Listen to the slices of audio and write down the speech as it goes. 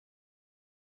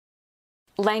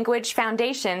Language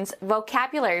Foundations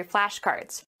Vocabulary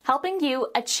Flashcards, helping you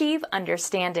achieve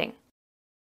understanding.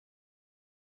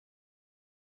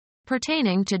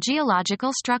 Pertaining to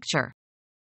geological structure.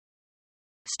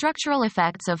 Structural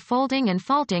effects of folding and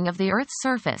faulting of the Earth's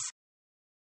surface.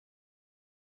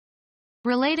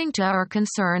 Relating to or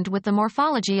concerned with the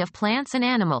morphology of plants and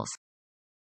animals.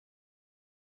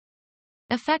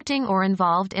 Affecting or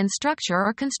involved in structure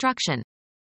or construction.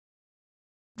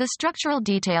 The structural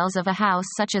details of a house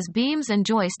such as beams and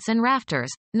joists and rafters,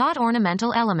 not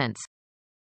ornamental elements.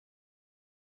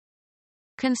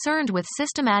 Concerned with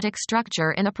systematic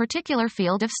structure in a particular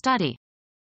field of study.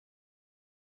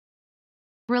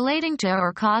 Relating to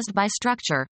or caused by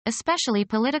structure, especially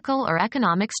political or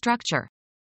economic structure.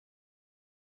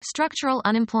 Structural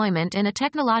unemployment in a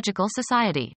technological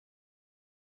society.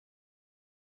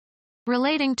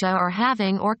 Relating to or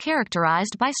having or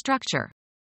characterized by structure.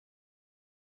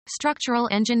 Structural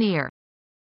engineer.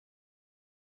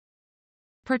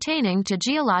 Pertaining to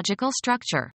geological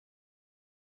structure.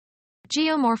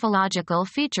 Geomorphological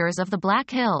features of the Black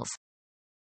Hills.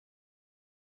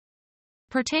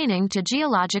 Pertaining to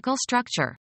geological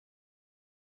structure.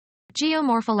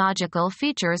 Geomorphological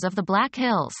features of the Black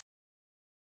Hills.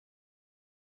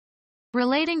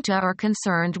 Relating to or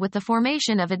concerned with the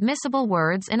formation of admissible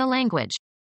words in a language.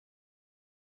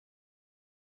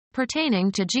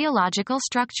 Pertaining to geological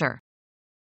structure.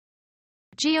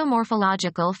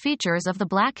 Geomorphological features of the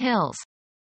Black Hills.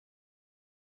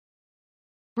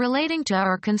 Relating to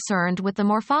or concerned with the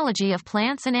morphology of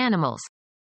plants and animals.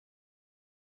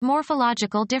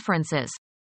 Morphological differences.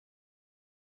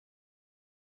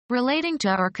 Relating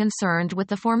to or concerned with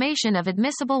the formation of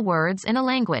admissible words in a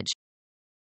language.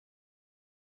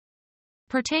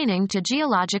 Pertaining to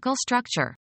geological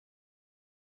structure.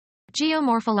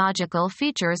 Geomorphological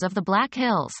features of the Black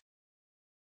Hills.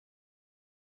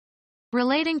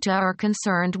 Relating to or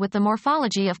concerned with the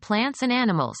morphology of plants and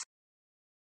animals.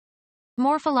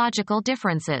 Morphological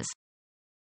differences.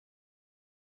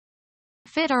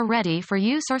 Fit or ready for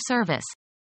use or service.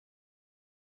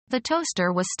 The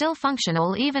toaster was still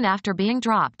functional even after being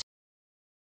dropped.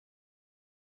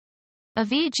 A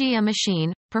VG, a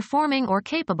machine, performing or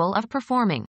capable of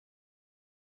performing.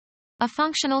 A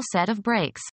functional set of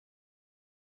brakes.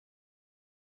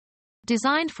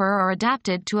 Designed for or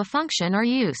adapted to a function or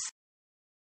use.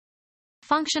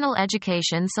 Functional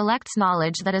education selects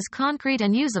knowledge that is concrete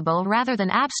and usable rather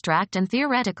than abstract and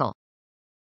theoretical.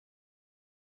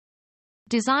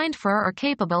 Designed for or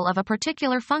capable of a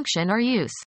particular function or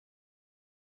use.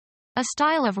 A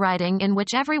style of writing in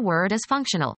which every word is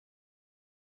functional.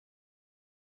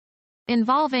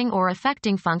 Involving or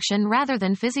affecting function rather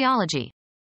than physiology.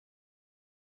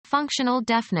 Functional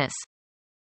deafness.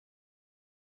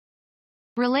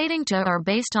 Relating to or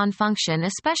based on function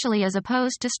especially as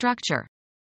opposed to structure.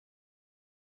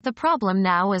 The problem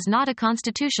now is not a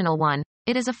constitutional one,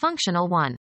 it is a functional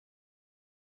one.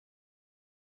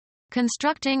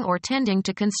 Constructing or tending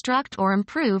to construct or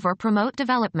improve or promote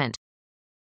development.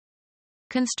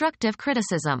 Constructive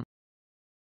criticism.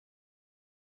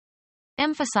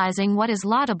 Emphasizing what is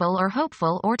laudable or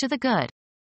hopeful or to the good.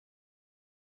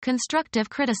 Constructive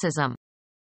criticism.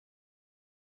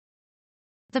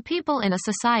 The people in a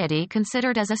society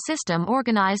considered as a system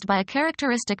organized by a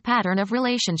characteristic pattern of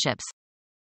relationships.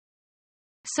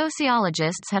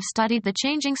 Sociologists have studied the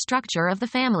changing structure of the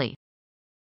family.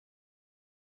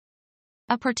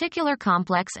 A particular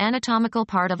complex anatomical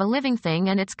part of a living thing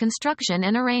and its construction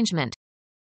and arrangement.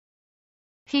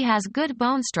 He has good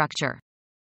bone structure.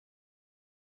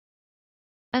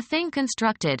 A thing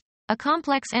constructed, a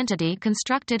complex entity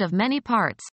constructed of many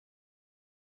parts.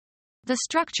 The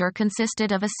structure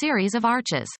consisted of a series of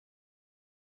arches.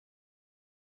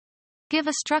 Give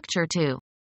a structure to.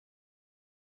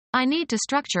 I need to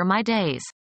structure my days.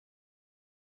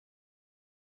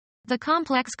 The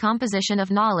complex composition of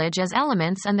knowledge as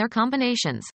elements and their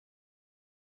combinations.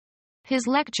 His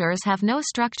lectures have no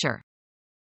structure.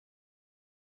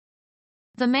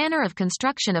 The manner of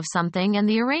construction of something and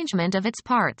the arrangement of its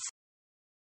parts.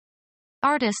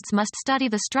 Artists must study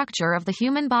the structure of the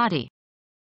human body.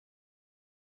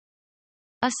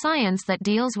 A science that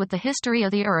deals with the history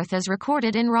of the Earth as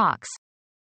recorded in rocks.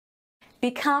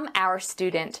 Become our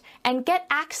student and get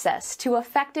access to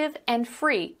effective and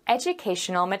free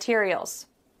educational materials.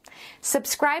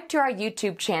 Subscribe to our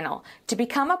YouTube channel to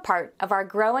become a part of our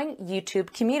growing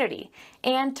YouTube community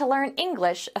and to learn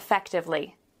English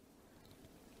effectively.